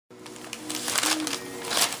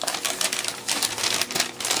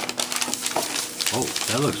Oh,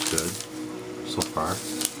 that looks good so far.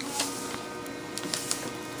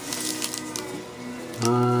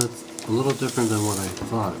 It's a little different than what I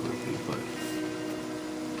thought it would be, but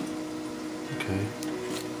okay.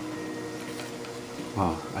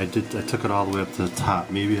 Wow, I took it all the way up to the top.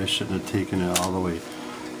 Maybe I shouldn't have taken it all the way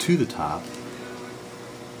to the top,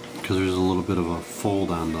 because there's a little bit of a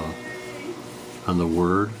fold on the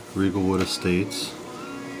word Regalwood Estates.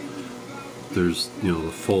 There's, you know,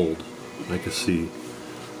 the fold. I can see.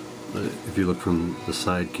 If you look from the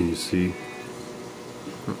side, can you see?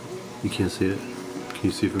 You can't see it? Can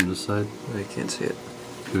you see from this side? I can't see it.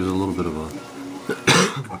 There's a little bit of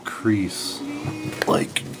a crease.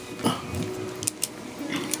 Like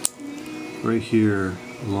right here,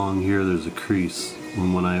 along here, there's a crease.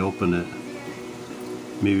 And when I open it,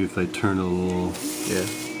 maybe if I turn it a little... Yeah.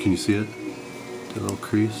 Can you see it? That little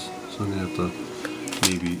crease? So I'm going to have to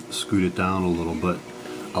maybe scoot it down a little, but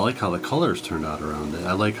I like how the colors turned out around it.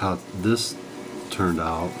 I like how this turned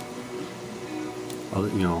out.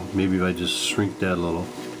 You know, maybe if I just shrink that a little.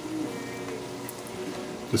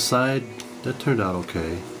 The side, that turned out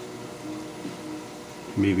okay.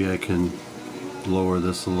 Maybe I can lower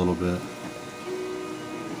this a little bit.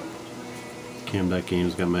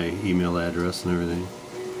 Cam.game's got my email address and everything.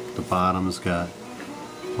 The bottom's got...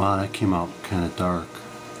 Wow, that came out kind of dark.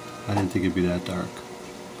 I didn't think it'd be that dark.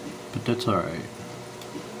 But that's alright.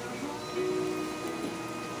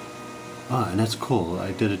 Ah, and that's cool.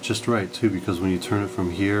 I did it just right too, because when you turn it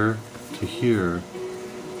from here to here,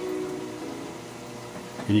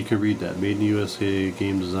 and you can read that, made in the USA,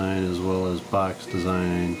 game design as well as box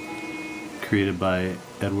design, created by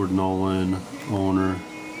Edward Nolan, owner.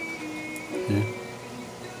 Yeah.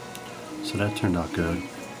 So that turned out good.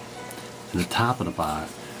 And the top of the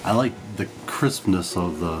box, I like the crispness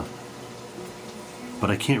of the, but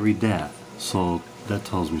I can't read that, so that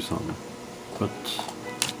tells me something. But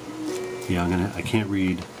yeah, I can't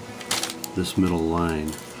read this middle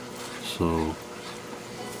line, so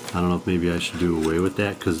I don't know if maybe I should do away with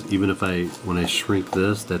that, because even if when I shrink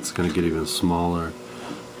this, that's going to get even smaller.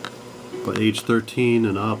 But age 13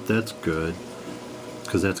 and up, that's good,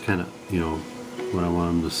 because that's kind of, you know, what I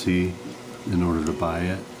want them to see in order to buy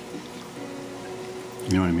it.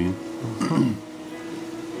 You know what I mean?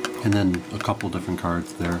 And then a couple different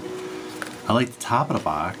cards there. I like the top of the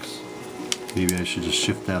box. Maybe I should just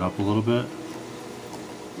shift that up a little bit.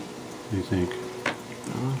 What do you think?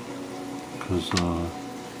 Because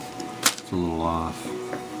it's a little off.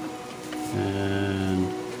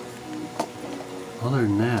 And other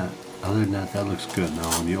than that, that looks good. Now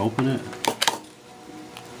when you open it,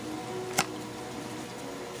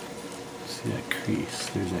 see that crease?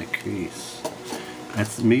 There's that crease.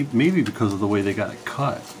 That's maybe because of the way they got it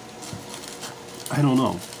cut. I don't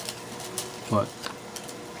know. But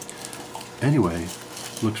anyway,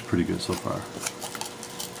 looks pretty good so far.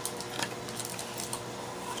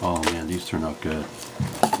 Oh man, these turned out good.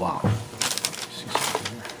 Wow. See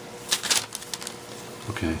something there.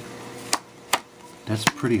 Okay. That's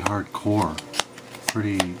pretty hardcore.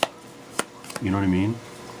 Pretty, you know what I mean?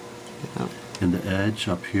 Yeah. And the edge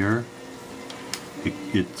up here,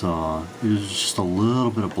 it's just a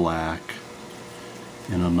little bit of black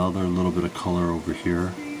and another little bit of color over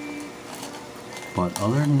here. But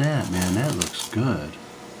other than that, man, that looks good.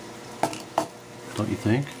 Don't you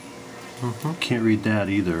think? Mm-hmm. Can't read that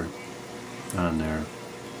either on there.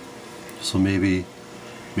 So maybe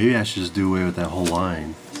I should just do away with that whole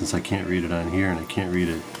line, since I can't read it on here and I can't read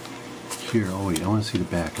it here. Oh wait, I want to see the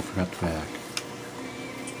back. I forgot the back.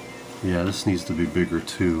 Yeah, this needs to be bigger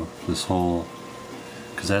too. This whole,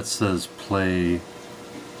 because that says play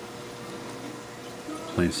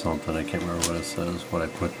something. I can't remember what it says, what I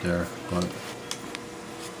put there, but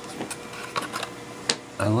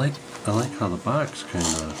I like how the box kind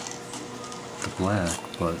of black,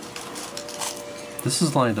 but this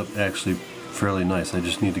is lined up actually fairly nice. I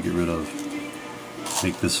just need to get rid of,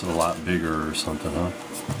 make this a lot bigger or something, huh?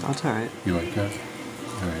 That's alright. You like that?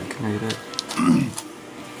 Alright. Can read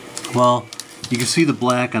it. Well, you can see the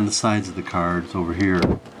black on the sides of the cards over here.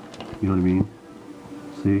 You know what I mean?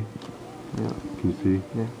 See? Yeah. Can you see?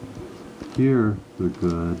 Yeah. Here, they're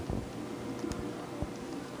good.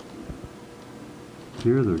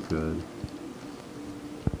 Here, they're good.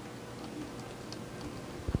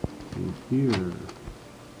 And here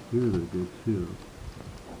they're good too.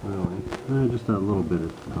 Really. Just that little bit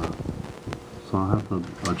at the top. So I'll have to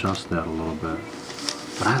adjust that a little bit.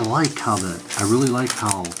 But I like how I really like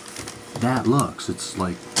how that looks. It's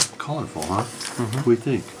like colorful, huh? Mm-hmm. What do you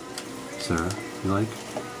think, Sarah? You like?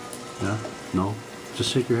 Yeah? No? Just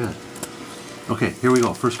shake your head. Okay, here we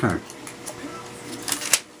go. First card.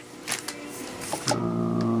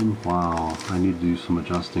 I need to do some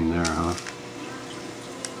adjusting there, huh?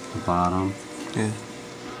 The bottom. Yeah.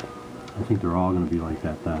 I think they're all going to be like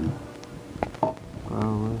that then.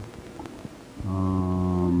 Probably.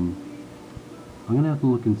 I'm going to have to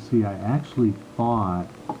look and see. I actually thought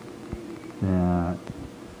that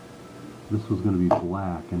this was going to be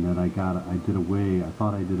black, and that I did away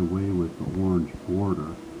with the orange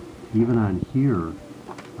border. Even on here,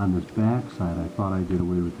 on this back side, I thought I did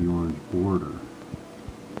away with the orange border.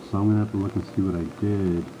 So I'm going to have to look and see what I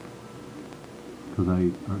did, because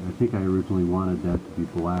I think I originally wanted that to be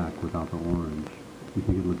black without the orange. You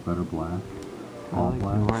think it looked better black? I like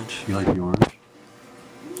black? the orange. You like the orange?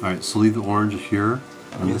 Alright, so leave the orange here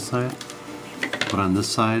on this side, but on this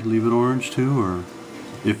side leave it orange too, or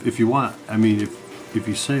if you want, I mean, if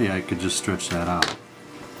you say I could just stretch that out.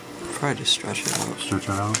 Probably just stretch it out. Stretch it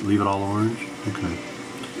out? Leave it all orange? Okay.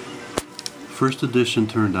 First edition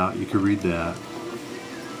turned out, you can read that.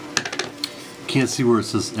 Can't see where it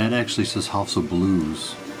says, that actually says House of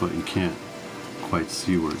Blues, but you can't quite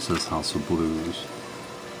see where it says House of Blues.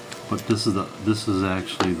 But this is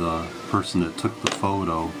actually the person that took the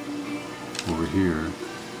photo over here.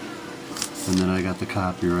 And then I got the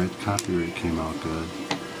copyright. The copyright came out good.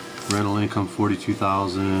 Rental income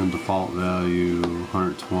 42,000, default value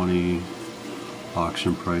 120,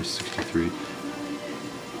 auction price 63.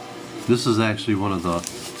 This is actually one of the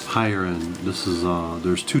higher end. This is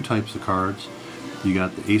there's two types of cards. You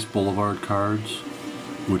got the Ace Boulevard cards,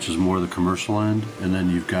 which is more the commercial end, and then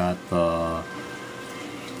you've got the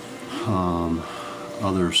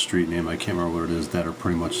other street name, I can't remember what it is, that are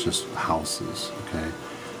pretty much just houses. Okay,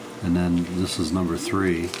 and then this is number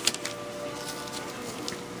 3.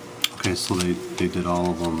 Okay, so they did all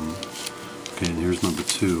of them. Okay, and here's number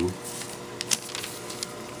 2.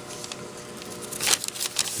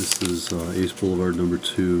 This is Ace Boulevard number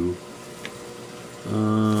 2.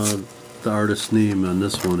 The artist's name on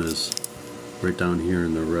this one is right down here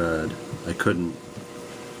in the red. I couldn't,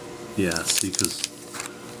 yeah, see, because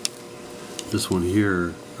this one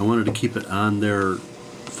here, I wanted to keep it on their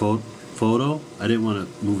photo. I didn't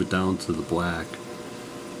want to move it down to the black.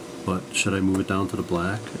 But should I move it down to the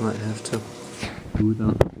black? You might have to. Move it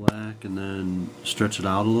down to the black and then stretch it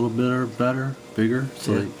out a little bit or bigger,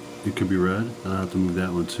 so that it could be red. And I'll have to move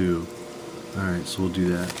that one too. Alright, so we'll do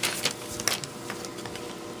that.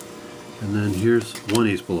 And then here's one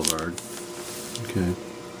Ace Boulevard. Okay.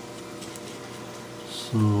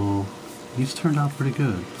 So these turned out pretty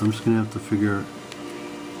good. I'm just gonna have to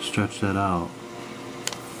stretch that out.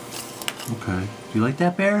 Okay. Do you like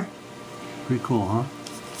that, Bear? Pretty cool, huh?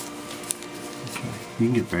 Okay. You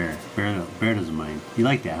can get Bear. Bear doesn't mind. You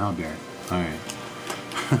like that, huh, Bear? Alright.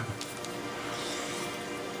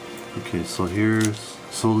 Okay, so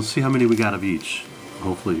let's see how many we got of each.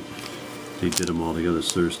 Hopefully they did them all together.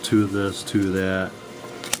 So there's 2 of this, 2 of that,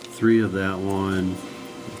 3 of that one.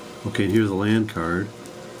 Okay, and here's a land card.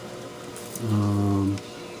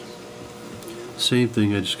 Same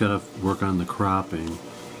thing, I just gotta work on the cropping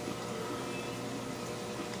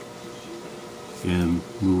and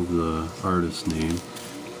move the artist's name.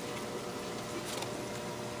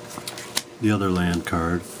 The other land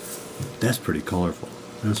card, that's pretty colorful.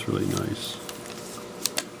 That's really nice.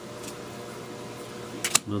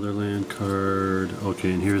 Another land card.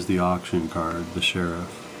 Okay, and here's the auction card, the sheriff.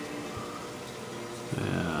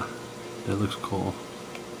 Yeah, that looks cool.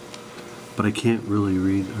 But I can't really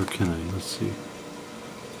read, or can I? Let's see.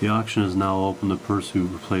 The auction is now open. The person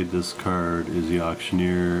who played this card is the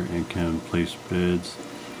auctioneer and can place bids.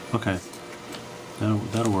 Okay,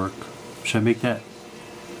 that'll work. Should I make that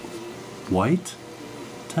white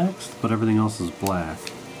text, but everything else is black?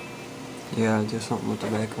 Yeah, do something with the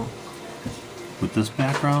background. With this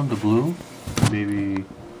background, the blue? Maybe.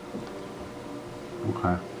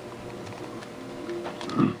 Okay.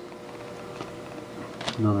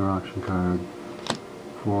 Another auction card.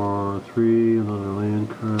 4, 3, another land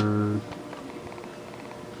card.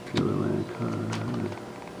 The other land card.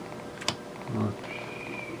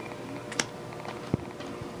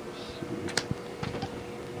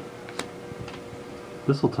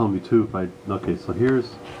 This will tell me too if I. Okay, so here's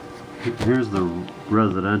the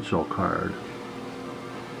residential card.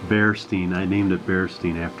 Bearstein. I named it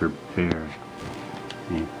Bearstein after Bear.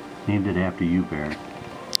 Named it after you, Bear.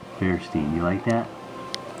 Bearstein. You like that?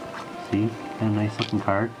 See? Got a nice looking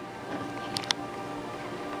card.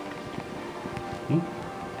 See?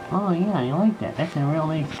 Oh yeah, I like that. That's a real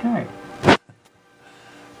nice card.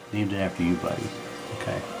 Named it after you, buddy.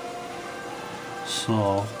 Okay.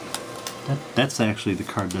 So that's actually the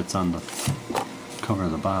card that's on the cover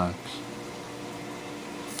of the box.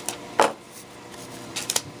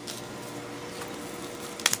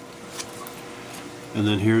 And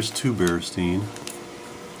then here's 2 Bearstein.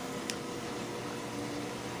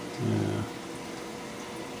 Yeah.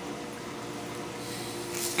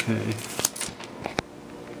 Okay.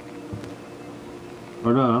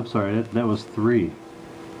 Or no, I'm sorry, that was 3.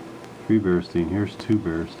 3 Bearstein. Here's 2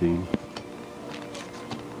 Bearstein.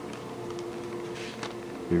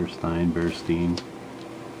 Bearstein.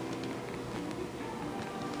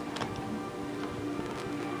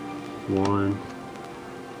 1,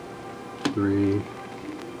 3.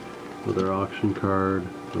 Another auction card.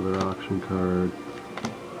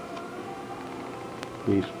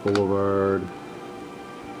 East Boulevard.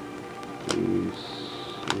 East.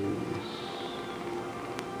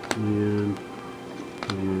 And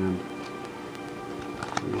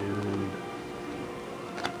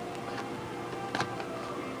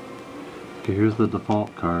okay, here's the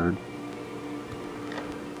default card.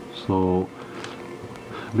 So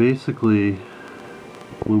basically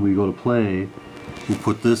when we go to play, you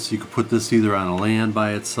could put this either on a land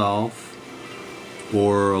by itself,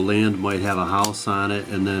 or a land might have a house on it,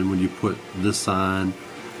 and then when you put this on,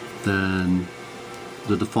 then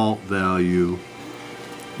the default value,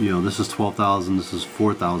 you know, this is 12,000, this is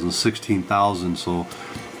 4,000, 16,000, so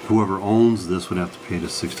whoever owns this would have to pay the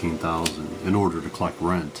 16,000 in order to collect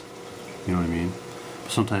rent. You know what I mean?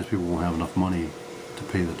 Sometimes people won't have enough money to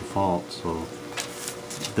pay the default, so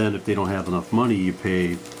then if they don't have enough money, you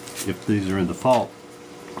pay, if these are in default,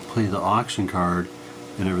 play the auction card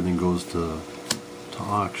and everything goes to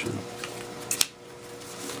auction.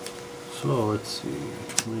 So let's see,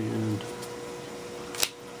 land,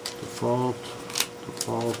 default.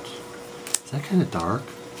 Is that kind of dark?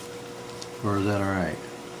 Or is that alright?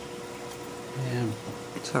 Yeah.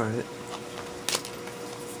 It's alright.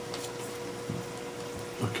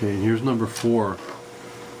 Okay, and here's number 4,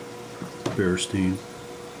 Bearstein.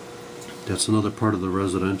 That's another part of the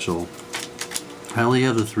residential. I only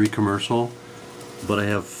have the 3 commercial, but I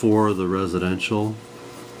have 4 of the residential.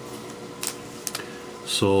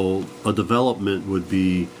 So a development would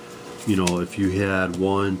be, you know, if you had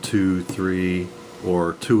 1, 2, 3,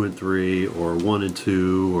 or 2 and 3, or 1 and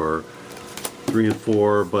 2, or 3 and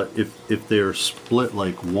 4. But if they're split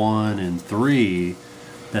like 1 and 3,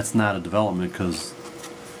 that's not a development because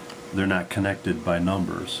they're not connected by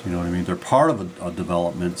numbers. You know what I mean? They're part of a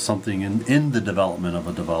development, something in the development of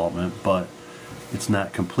a development, but it's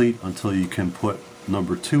not complete until you can put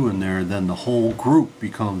number 2 in there. Then the whole group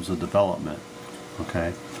becomes a development.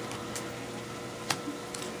 Okay.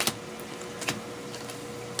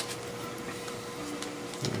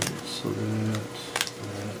 Alright, so that.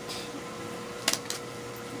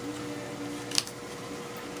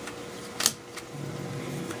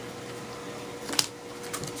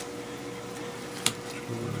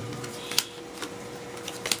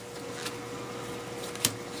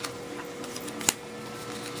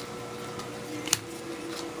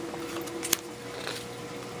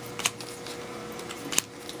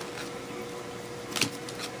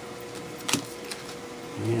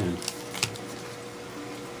 Man.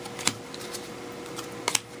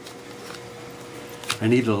 I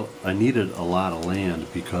needed a lot of land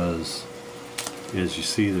because, as you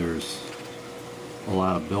see, there's a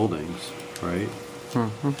lot of buildings, right?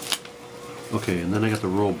 Mm-hmm. Okay, and then I got the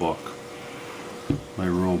rule book. My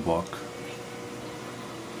rule book.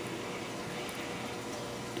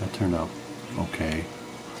 That turned out okay.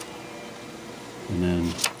 And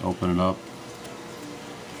then open it up.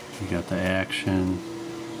 You got the action.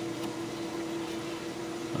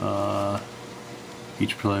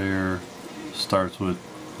 Each player starts with,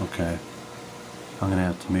 okay, I'm gonna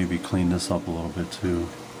have to maybe clean this up a little bit too.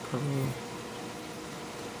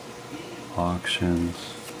 Auctions,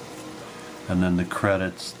 and then the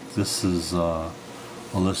credits. This is a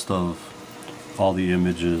list of all the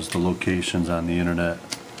images, the locations on the internet.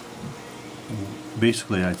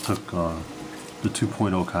 Basically I took the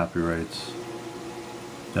 2.0 copyrights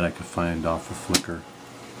that I could find off of Flickr,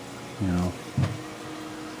 you know.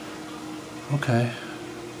 Okay,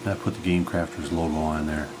 I put the Game Crafters logo on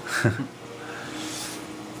there.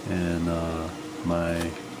 And my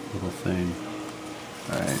little thing.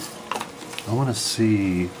 Alright, I want to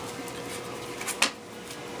see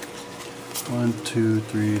 1, 2,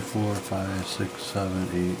 3, 4, 5, 6, 7,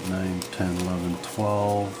 8, 9, 10, 11,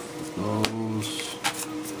 12 those.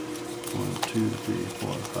 1, 2, 3,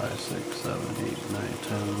 4, 5, 6, 7, 8, 9,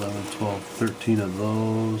 10, 11, 12, 13 of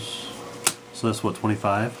those. So that's what,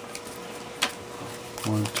 25?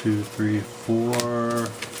 1, 2, 3, 4.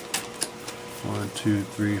 1, 2,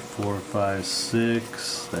 3, 4, 5,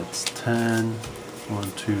 6. That's 10.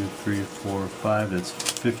 1, 2, 3, 4, 5. That's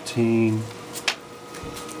 15.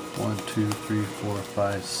 1, 2, 3, 4,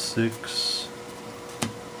 5, 6.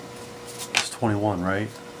 21, right?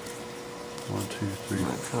 1, 2, 3,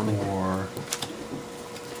 Not counting. 4.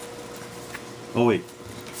 Oh wait.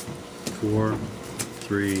 4,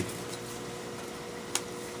 3,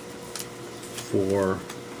 4,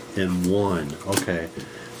 and 1. Okay.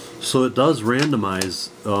 So it does randomize.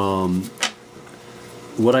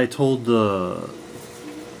 What I told the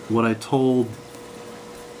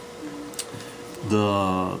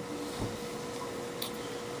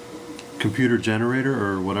computer generator,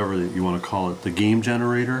 or whatever you want to call it, the game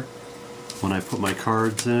generator, when I put my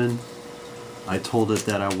cards in, I told it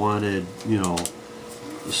that I wanted, you know,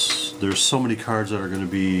 there's so many cards that are going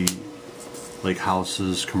to be like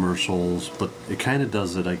houses, commercials, but it kind of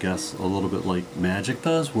does it, I guess, a little bit like Magic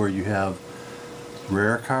does, where you have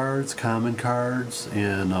rare cards, common cards,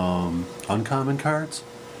 and uncommon cards.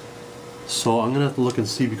 So I'm gonna have to look and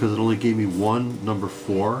see, because it only gave me one number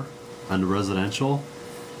 4 on the residential,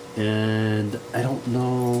 and I don't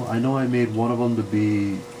know. I know I made one of them to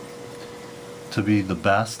be the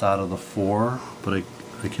best out of the 4, but I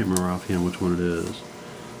can't remember offhand which one it is.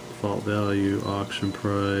 Default value, auction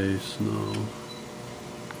price, no.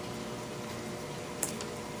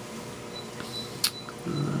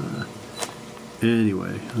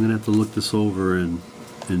 Anyway, I'm gonna have to look this over and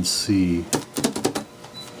see.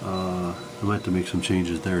 I might have to make some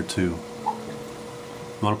changes there too.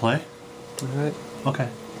 You wanna play? Alright. Okay,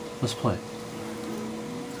 let's play.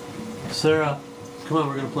 Sarah, come on,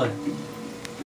 we're gonna play.